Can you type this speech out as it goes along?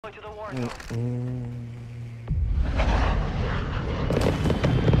To the war zone.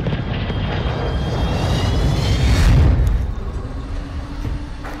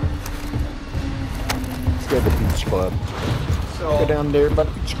 Let's go to the beach club. So, go down there by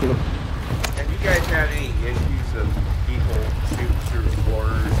the beach club. Have you guys had any issues of people shooting through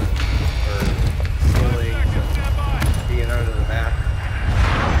floors or ceilings and being under the map?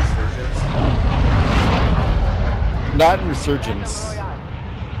 Resurgence? Not in Resurgence.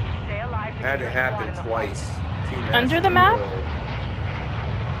 Had it happen twice. Under the map?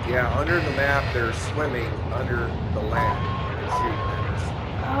 Yeah, under the map. They're swimming under the land and shooting at us.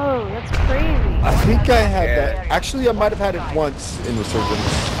 Oh, that's crazy. I think I had that. Actually, I might have had it once in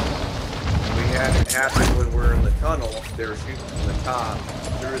Resurgence. We had it happen when we were in the tunnel. They were shooting from the top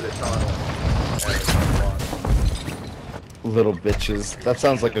through the tunnel. Little bitches. That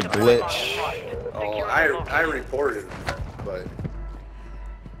sounds like a glitch. Oh, I reported it, but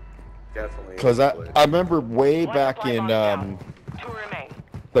definitely. Because I remember way back in the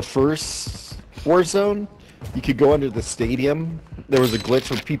first Warzone, you could go under the stadium. There was a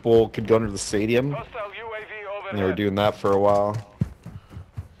glitch where people could go under the stadium. And they were doing that for a while.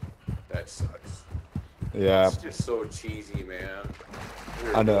 That sucks. Yeah. It's just so cheesy, man.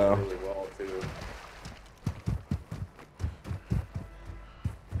 I know. Really well, too.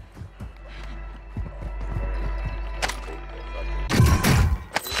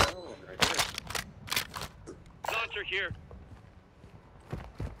 Launcher here.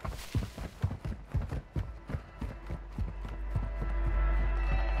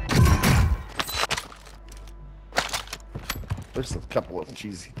 There's a couple of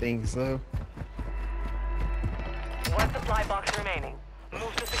cheesy things though. One supply box remaining.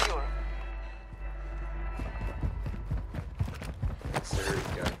 Move to secure.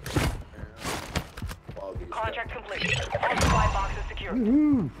 Contract complete. All supply boxes secured.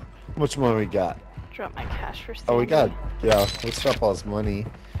 How much money we got? Drop my cash for Oh, we got, yeah, let's drop all this money.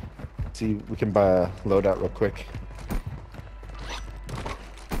 See, we can buy a loadout real quick.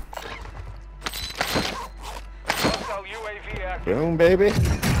 Boom, baby.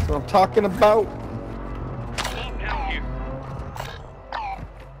 That's what I'm talking about.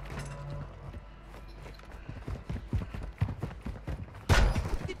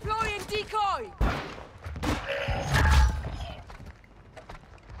 Deploying decoy.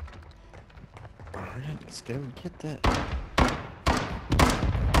 Alright, let's go and get that.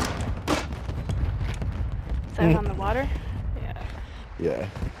 Is that on the water? Yeah. Yeah.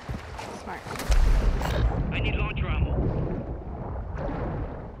 Smart. I need launcher ammo.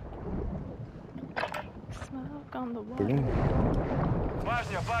 Smoke on the water. Boom.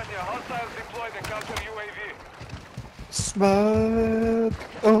 Bosnia, hostiles deployed and counter UAV. Smoke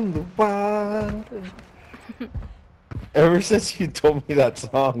on the water. Ever since you told me that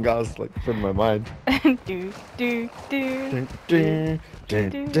song, I was like, in my mind. do, do, do. Dun, dun, dun,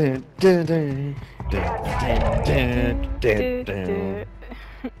 dun, dun, dun, dun, dun, dun, dun.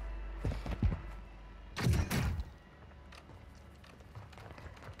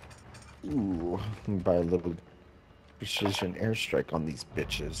 Ooh, let me buy a little precision airstrike on these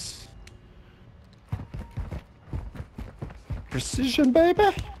bitches. Precision, baby!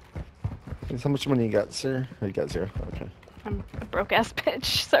 How much money you got, sir? Oh, you got zero. Okay. I'm a broke ass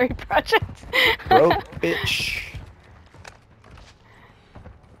bitch. Sorry, project. Broke bitch.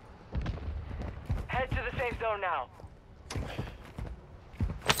 Head to the safe zone now.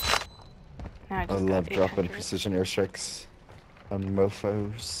 Now I love dropping 800. precision airstrikes on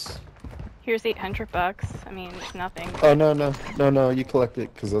mofos. Here's $800. I mean, it's nothing. Oh, no, you collect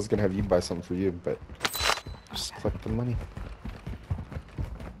it, because I was going to have you buy something for you, but just collect the money.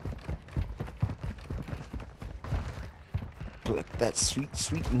 Collect that sweet,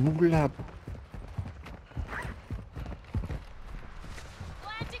 sweet moolah.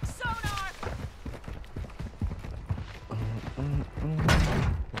 Atlantic sonar.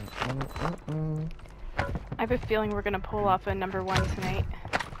 I have a feeling we're gonna pull off a #1 tonight.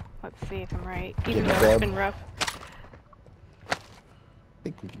 Let's see if I'm right. Even Get though it, it's been rough. I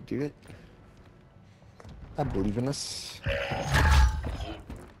think we can do it. I believe in us.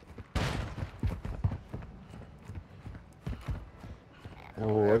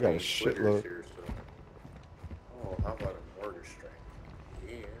 Oh, I got a shitload. Here, so. Oh, how about a mortar strike?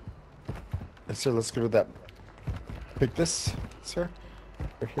 Yeah. Yes, sir, let's go to that. Pick this, sir.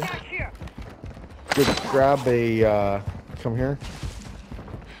 Right here. Just grab a, come here.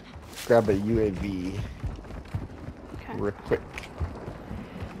 Grab a UAV. Okay. Real quick.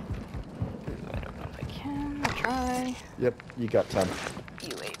 I don't know if I can. I'll try. Yep, you got time.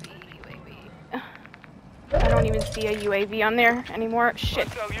 UAV. I don't don't even see a UAV on there anymore. Shit.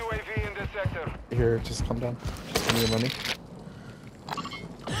 Hostile UAV in this sector. Here, just come down. Just give me your money.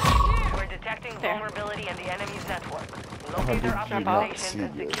 We're detecting vulnerability in the enemy's network. How Locate did their you operating not see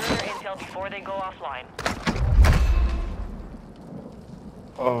stations and you? secure their intel before they go offline.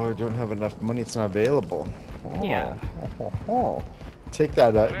 Oh, I don't have enough money. It's not available. Oh. Yeah. Oh. Take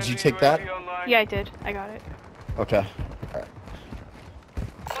that. Did you take that? Yeah, I did. I got it. Okay. Alright.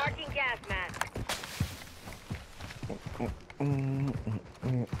 Marking gas mask.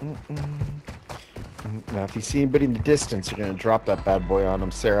 Now, if you see anybody in the distance, you're gonna drop that bad boy on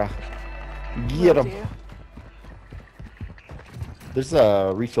him, Sarah. Get Will him. do. There's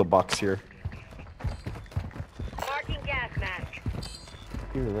a refill box here. Marking gas mask.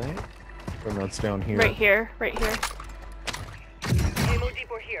 Here, right? Oh no, it's down here. Right here. Right here. Ammo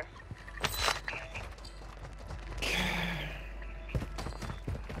depot here.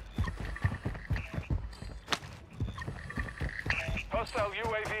 Hostile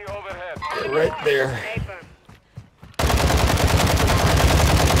UAV overhead. Right there. Stay firm.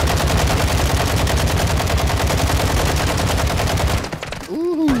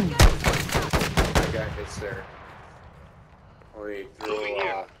 Ooh. That guy hits there. Oh, he threw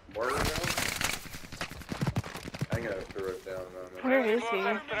mortar down? I'm gonna throw it down on Where is he?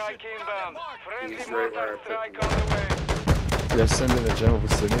 Mortar strike inbound. Friendly He's right where I mortar put strike him. on the way. Yeah, send in the general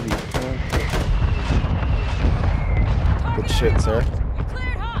vicinity. Good shit, sir.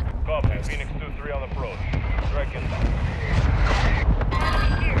 Cleared hot. Copy. Phoenix 2-3 on approach. Strike inbound.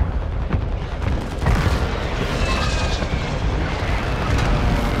 Enemy here.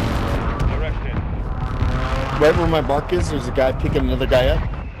 Directed. Right where my mark is, there's a guy picking another guy up.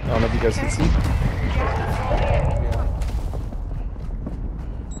 I don't know if you guys can see.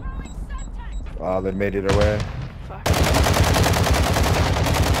 Oh, they made it away. Fuck.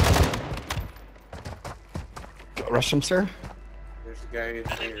 Go rush him, sir. There's a guy in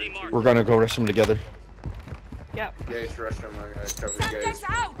there. We're gonna go rush him together. Yep. You guys rush him. I'm gonna cover you guys Subjects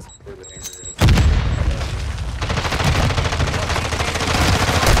out. where the hangar is.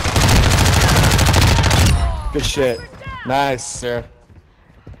 Good shit. Nice, sir.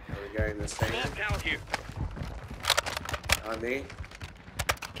 Another guy in this hangar. On me.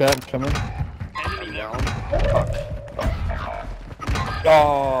 Okay, I'm coming. I'm down.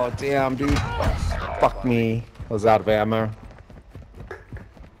 Oh, damn, dude. Fuck me. I was out of ammo.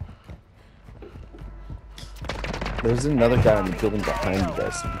 There's another guy in the building behind you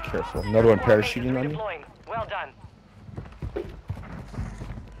guys, so be careful. Another one parachuting on you. Deploying. Well done.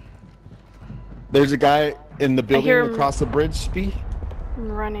 There's a guy in the building hear him. across the bridge, Spee. I'm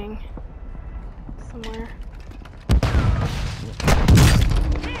running somewhere.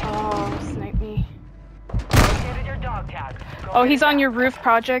 Oh, snipe me. Located your dog tag. Go Oh, get he's it on back. your roof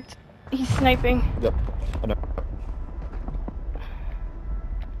project. He's sniping. Yep. I know.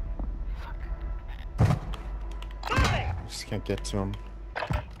 Just can't get to him.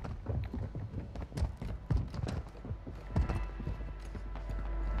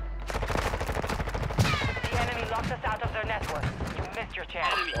 The enemy locked us out of their network. You missed your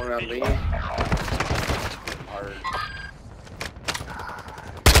chance. One on me. Hard.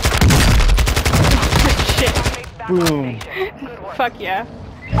 Shit. Teammates back on Boom. station. Good work. Fuck yeah.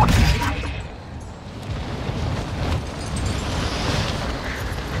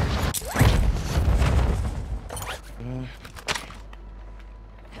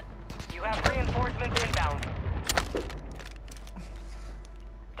 You have reinforcements inbound.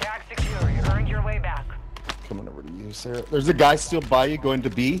 Tag secure. You earned your way back. Coming over to you, sir. There's a guy still by you going to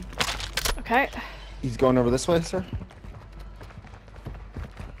B. Okay. He's going over this way, sir.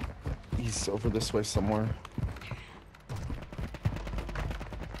 He's over this way somewhere.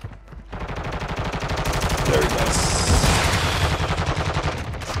 There he goes.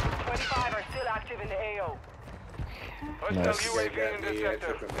 25 are still active in the AO. Hostile Nice. Guy UAV got in this me. I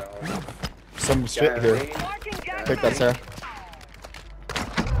sector. took him down. Some Guy shit on here. me. Marking gas Take that, Sarah.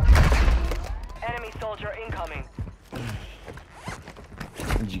 Enemy soldier incoming.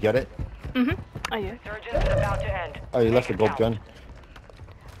 Did you get it? Mhm. Oh yeah. Resurgence is about to end. Oh, you Make left a it gold count. gun.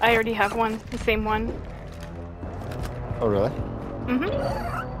 I already have one. The same one. Oh, really? Mhm.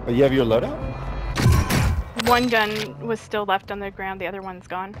 Oh, you have your loadout? One gun was still left on the ground. The other one's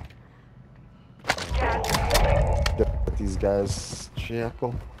gone. Get these guys,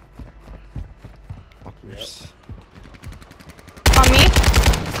 Jakkle. Fuckers. On me.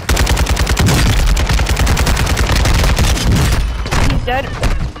 He's dead.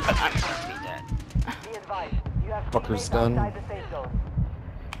 I'm supposed to be dead. Be advised. You have Fucker's teammates done. outside the safe zone.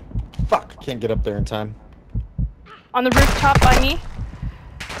 Fuck, can't get up there in time. On the rooftop by me.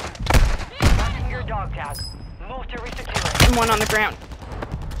 Marking your dog tag. Move to resecure. And one on the ground.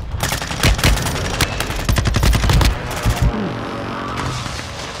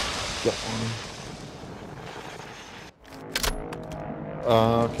 Got one.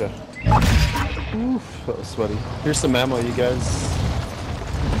 Okay. Oof, that was sweaty. Here's some ammo, you guys.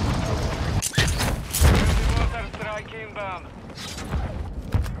 Mortar strike inbound.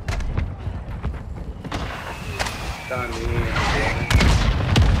 On me.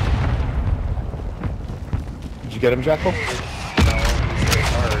 Did you get him, Jackal? No, it's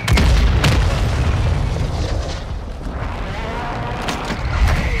hard.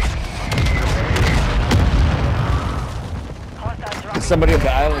 There's somebody on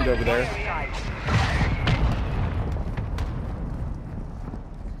the island over there.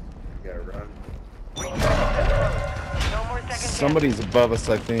 Gotta run. No more second Somebody's above us,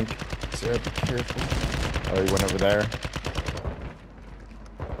 I think. Sarah, be careful. Oh, he went over there.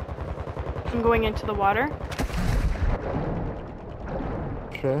 I'm going into the water.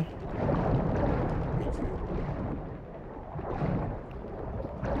 Okay.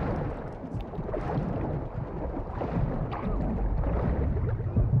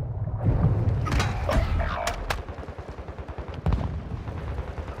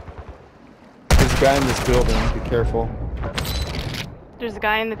 There's a guy in this building, be careful. There's a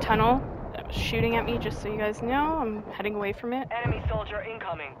guy in the tunnel that was shooting at me, just so you guys know. I'm heading away from it. enemy soldier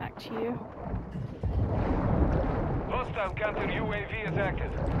incoming. Back to you. Hostile counter UAV is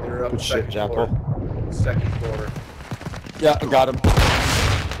active. They're up Good shit, second Jackal. floor. Second floor. Yeah, I got him.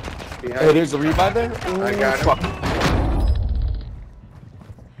 Behind Oh, there's a revive there? Ooh, I got him. fuck.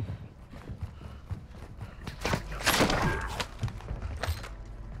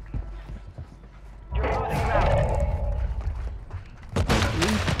 You're losing ground.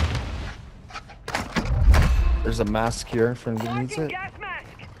 There's a mask here if anybody needs it. Gas mask.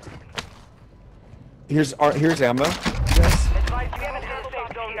 Here's ammo. Yes. Advise you get into the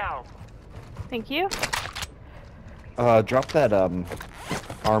safe zone now. Thank you. Drop that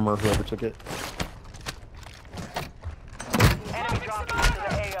armor, whoever took it. Enemy dropping into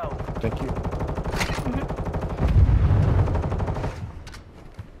the AO. Thank you.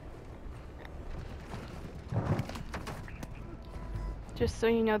 Just so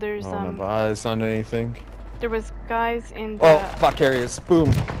you know, there's I don't have eyes on anything. there was guys in the Oh, fuck areas.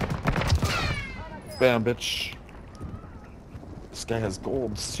 Boom. Bam, bitch. This guy has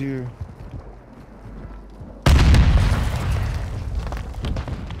golds too.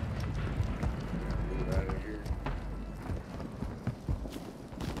 Move out of here.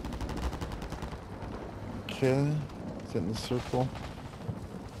 Okay. Get in the circle.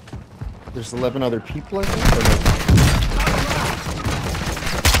 There's 11 other people, I think. Or no?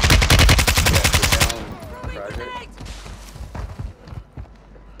 Yeah, the down project.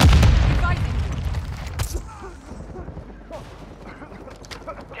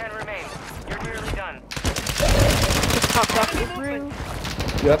 10 remain. You're nearly done. just popped off the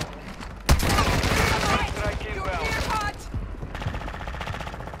roof. Yep. Strike inbound.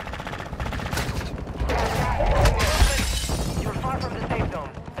 You're far from the safe zone.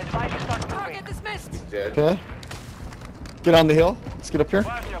 Advise you start moving. He's dead. Okay. Get on the hill. Let's get up here.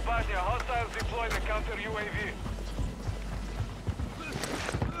 Bosnia, hostiles deploy the counter UAV.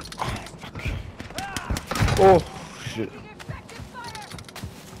 Oh, shit.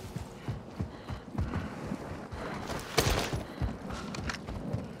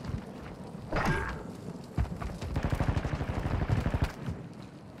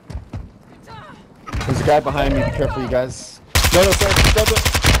 There's a guy behind me. Be careful, you guys. No, no, sorry. Don't do it.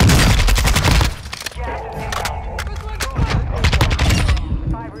 Gas is inbound.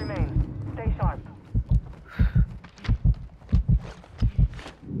 5 remain. Stay sharp.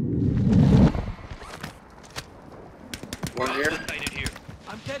 One here.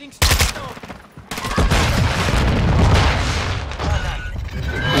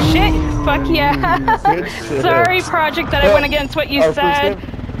 Shit! Fuck yeah! Good shit. Sorry, Project, that I went against what you Our first said. game?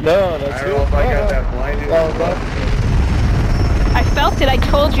 No, that's I good. don't know if I got that blinded. Oh, no. I felt it. I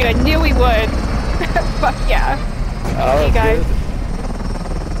told you. I knew we would. Fuck yeah. Oh, Hey, that's guys.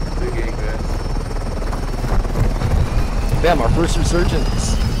 Big game, man. good. Damn, our first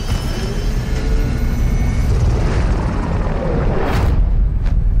resurgence.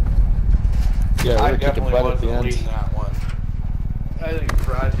 Yeah, I we're kicking definitely butt at wasn't the end. leading that one. I think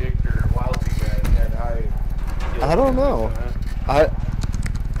Project or Wildbee112 had high. I don't know. I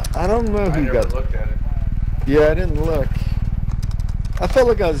don't know I who never got. looked at it. Yeah, I didn't look. I felt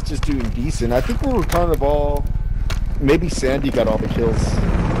like I was just doing decent. I think we were kind of all. Maybe Sandy got all the kills.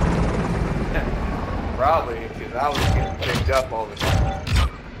 Probably, because I was getting picked up all the time.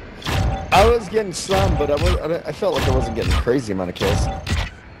 I was getting some, but I felt like I wasn't getting a crazy amount of kills.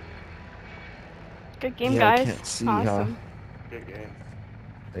 Good game, Yeah, I guys. can't see, awesome. Good game.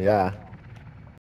 Yeah.